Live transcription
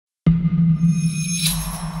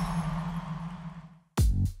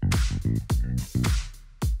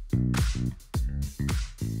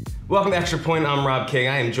Welcome to Extra Point. I'm Rob King.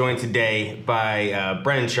 I am joined today by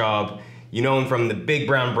Brendan Schaub. You know him from the Big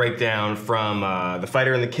Brown Breakdown, from The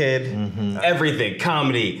Fighter and the Kid. Everything,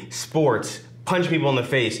 comedy, sports, punch people in the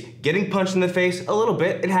face. Getting punched in the face, a little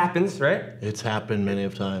bit. It happens, right? It's happened many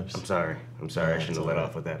of times. I'm sorry. I shouldn't have let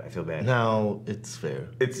off with that. I feel bad. No, it's fair.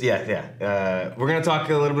 We're going to talk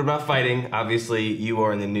a little bit about fighting. Obviously, you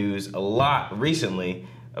are in the news a lot recently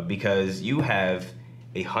because you have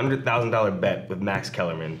a $100,000 bet with Max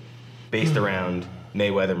Kellerman based around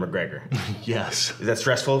Mayweather McGregor. Yes. Is that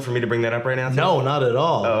stressful for me to bring that up right now? No, not at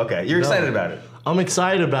all. Oh, okay. You're excited about it. I'm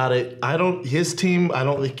excited about it. His team, I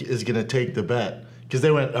don't think is gonna take the bet. Because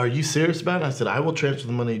they went, are you serious about it? I said, I will transfer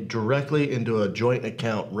the money directly into a joint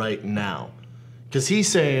account right now. Because he's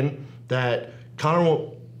saying that Conor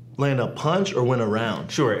won't land a punch or win a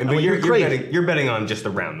round. Sure, but you're betting on just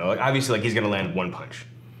the round though. Like, obviously, he's gonna land one punch.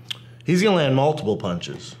 He's gonna land multiple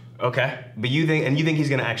punches. Okay, but you think he's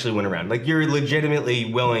gonna actually win a round? Like, you're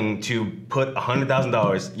legitimately willing to put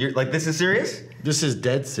 $100,000? You're like, this is serious? This is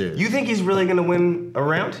dead serious. You think he's really gonna win a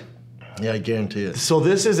round? Yeah, I guarantee it. So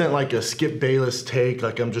this isn't like a Skip Bayless take,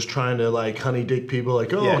 like I'm just trying to like honey dick people,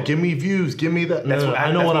 like, oh, yeah, give me views, give me that. No,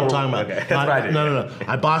 I know what I'm talking about. Okay. That's what I do. No.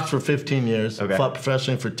 I boxed for 15 years, fought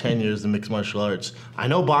professionally for 10 years in mixed martial arts. I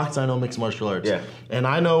know boxing, I know mixed martial arts. Yeah. And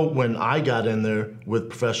I know when I got in there with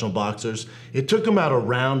professional boxers, it took them about a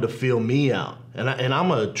round to feel me out. And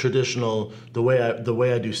I'm a traditional, the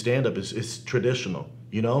way I do stand-up is traditional,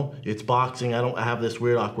 you know? It's boxing, I don't have this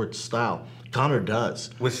weird, awkward style. Conor does.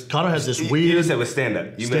 Conor has this weird. You just said with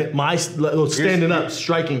stand-up. My standing up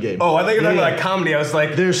striking game. Oh, I think you're talking about like comedy. I was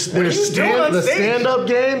like, there's the stand-up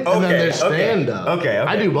game, and then there's stand-up. Okay.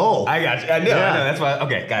 I do both. I got you. I know. That's why.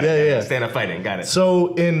 Okay, got it. Yeah. Stand-up fighting. Got it.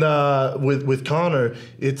 So with Conor,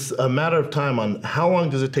 it's a matter of time on how long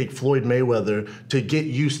does it take Floyd Mayweather to get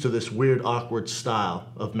used to this weird, awkward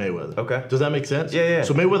style of Mayweather. Okay. Does that make sense? Yeah.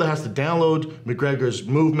 So Mayweather has to download McGregor's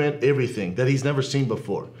movement, everything that he's never seen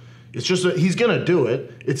before. It's just that he's gonna do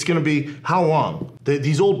it. It's gonna be how long?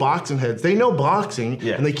 These old boxing heads, they know boxing,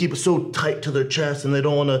 and they keep it so tight to their chest, and they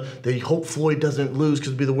don't wanna. They hope Floyd doesn't lose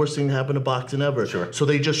because it'd be the worst thing to happen to boxing ever. Sure. So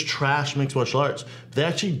they just trash mixed martial arts. They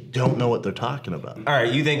actually don't know what they're talking about. All right,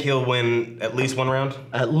 you think he'll win at least one round?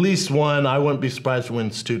 At least one. I wouldn't be surprised if he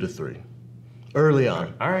wins 2 to 3, early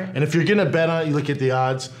on. All right. And if you're gonna bet on it, you look at the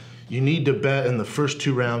odds. You need to bet in the first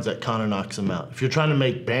 2 rounds that Conor knocks him out. If you're trying to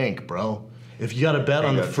make bank, bro. If you got to bet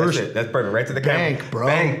on the first, that's perfect. Right to the bank, camera. bro.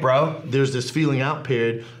 Bank, bro. There's this feeling out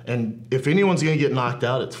period, and if anyone's gonna get knocked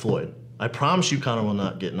out, it's Floyd. I promise you, Conor will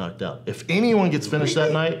not get knocked out. If anyone gets finished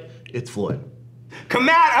that night, it's Floyd. Come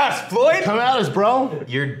at us, Floyd. Come at us, bro.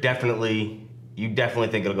 You definitely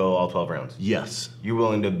think it'll go all 12 rounds. Yes. You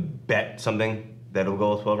willing to bet something that it'll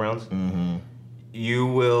go all 12 rounds? Mm-hmm. You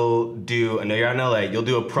will do, I know you're out in LA, you'll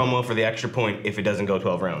do a promo for the Extra Point if it doesn't go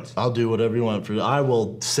 12 rounds. I'll do whatever you want. I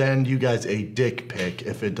will send you guys a dick pic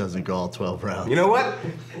if it doesn't go all 12 rounds. You know what?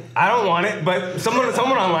 I don't want it, but someone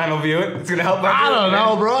online will view it. It's gonna help. I don't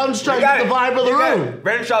know, bro. I'm just trying to get the vibe of the room.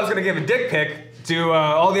 Brendan Schaub's gonna give a dick pic to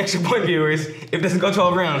all the Extra Point viewers if it doesn't go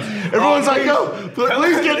 12 rounds. Everyone's like, no,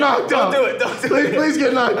 please get knocked out. Don't do it. Please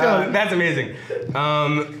get knocked out. That's amazing.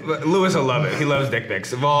 Lewis will love it. He loves dick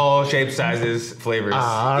pics of all shapes, sizes, flavors.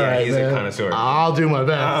 All right, he's a connoisseur. I'll do my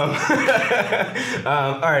best.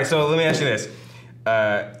 All right, so let me ask you this.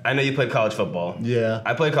 I know you played college football. Yeah.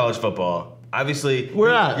 I played college football. Obviously,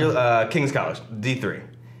 where at? You're King's College, D3.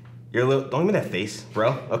 You're a little, don't give me that face,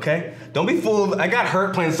 bro, okay? Don't be fooled. I got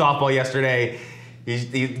hurt playing softball yesterday. He's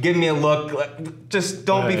giving me a look. Just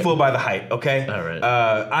don't be fooled by the height, okay? All right.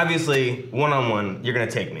 Obviously, one-on-one, you're gonna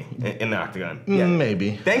take me in the octagon. Yeah.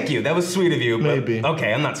 Maybe. Thank you. That was sweet of you. Maybe. But,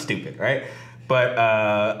 okay, I'm not stupid, right? But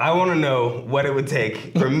I want to know what it would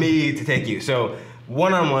take for me to take you. So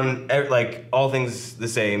one-on-one, like all things the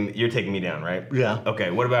same, you're taking me down, right? Yeah.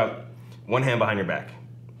 Okay. What about one hand behind your back?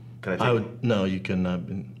 Can I take you? No, you cannot.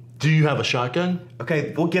 Do you have a shotgun?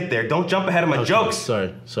 Okay, we'll get there. Don't jump ahead of my jokes.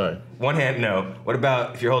 Sorry. One hand, no. What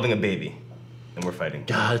about if you're holding a baby and we're fighting?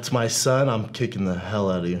 God, it's my son. I'm kicking the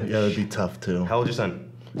hell out of you. Yeah, that'd be tough too. How old's your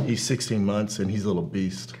son? He's 16 months and he's a little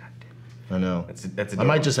beast. God damn. I know. That's I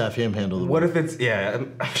might just have him handle the What if it's,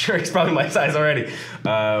 I'm sure he's probably my size already.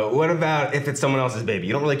 What about if it's someone else's baby?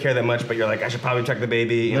 You don't really care that much, but you're like, I should probably check the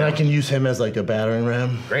baby. You know? I can use him as like a battering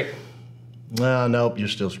ram. Great. Nope, you're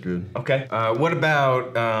still screwed. Okay. What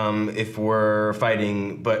about if we're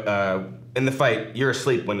fighting, but in the fight, you're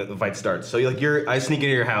asleep when the fight starts. So I sneak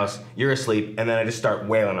into your house, you're asleep, and then I just start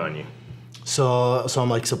wailing on you. So I'm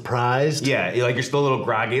like surprised? Yeah, you're still a little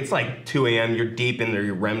groggy. It's like 2 a.m., you're deep in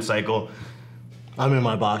your REM cycle. I'm in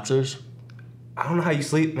my boxers. I don't know how you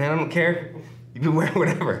sleep, man, I don't care. You can wear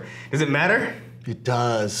whatever. Does it matter? It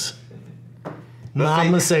does. No, I'm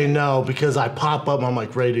gonna say no because I pop up, I'm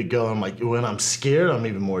like ready to go. I'm like, when I'm scared, I'm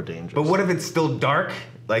even more dangerous. But what if it's still dark?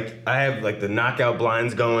 Like I have like the knockout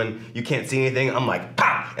blinds going, you can't see anything. I'm like,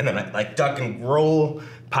 pop! And then I like duck and roll,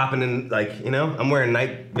 popping in like, you know, I'm wearing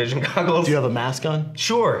night vision goggles. Do you have a mask on?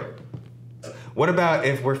 Sure. What about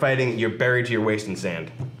if we're fighting, you're buried to your waist in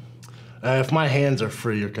sand? If my hands are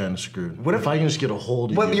free, you're kind of screwed. What if I can just get a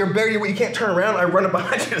hold of you? Well, you're buried, you can't turn around, I run up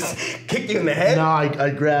behind you, just kick you in the head? No, I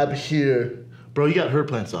grab here. Bro, you got hurt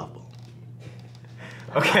playing softball.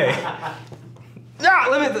 Okay. Yeah,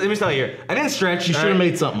 let me tell you here. I didn't stretch. You should have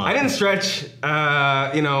made something up. I didn't stretch,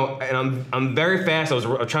 you know, and I'm very fast. I was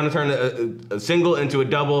trying to turn a single into a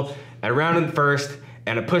double. I rounded first,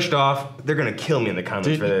 and I pushed off. They're gonna kill me in the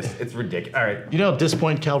comments for this. It's ridiculous. All right. You know how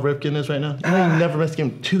disappointed Cal Ripken is right now? You know he never missed a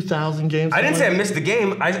game. 2,000 games. I didn't say I missed the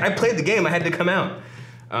game. I played the game. I had to come out.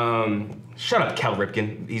 Shut up, Cal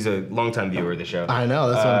Ripken. He's a longtime viewer of the show. I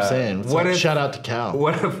know. That's what I'm saying. Shout out to Cal.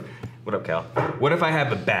 What up, Cal? What if I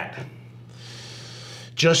have a bat?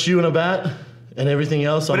 Just you and a bat, and everything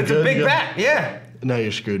else. But it's a big bat. Yeah. No,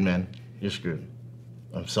 you're screwed, man. You're screwed.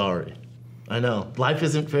 I'm sorry. I know. Life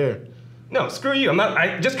isn't fair. No, screw you. I'm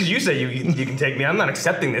not. Just because you say you can take me, I'm not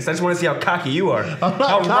accepting this. I just want to see how cocky you are.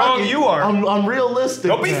 How wrong you are. I'm realistic.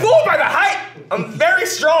 Don't be fooled by the height. I'm very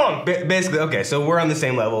strong. Basically, okay. So we're on the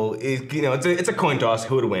same level. You know, it's a coin toss.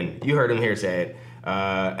 Who would win? You heard him here say it.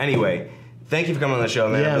 Anyway, thank you for coming on the show,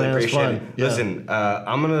 man. I really appreciate it. Yeah. Listen,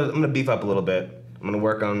 I'm gonna beef up a little bit. I'm gonna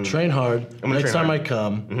work on. Train hard. Next time I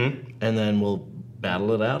come, and then we'll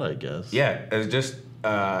battle it out, I guess. Yeah. It's just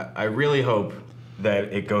I really hope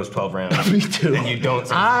that it goes 12 rounds. Me too. And you don't.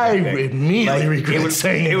 I immediately regret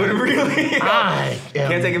saying it. It would really. Can't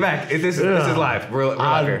take it back. This is live. We're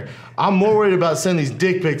live here. I'm more worried about sending these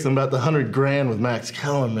dick pics than about the $100 grand with Max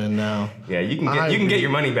Kellerman now. Yeah, you can get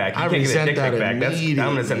your money back. You can't get a dick pic back. I'm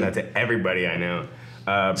gonna send that to everybody I know.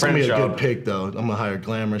 Send me a good pic though. I'm gonna hire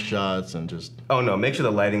glamour shots and just. Oh no, make sure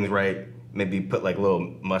the lighting's right. Maybe put like a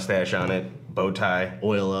little mustache on it, bow tie,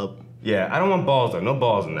 oil up. Yeah, I don't want balls though. No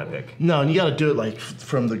balls in that pic. No, and you got to do it like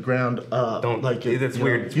from the ground up. Don't like it. That's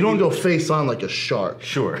weird. You don't go face on like a shark.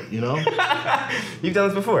 Sure. You know. You've done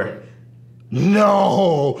this before.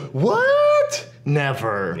 No. What?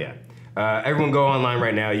 Never. Yeah. Everyone go online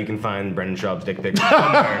right now. You can find Brendan Schaub's dick pics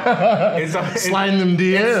somewhere. Sliding them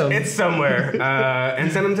DM. It's somewhere.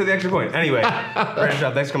 And send them to the extra point. Anyway, Brendan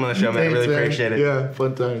Schaub, thanks for coming on the show, man. I really appreciate it. Yeah,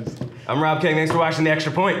 fun times. I'm Rob King. Thanks for watching The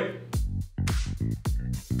Extra Point.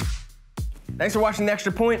 Thanks for watching The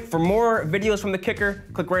Extra Point. For more videos from The Kicker,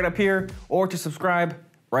 click right up here, or to subscribe,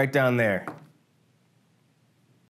 right down there.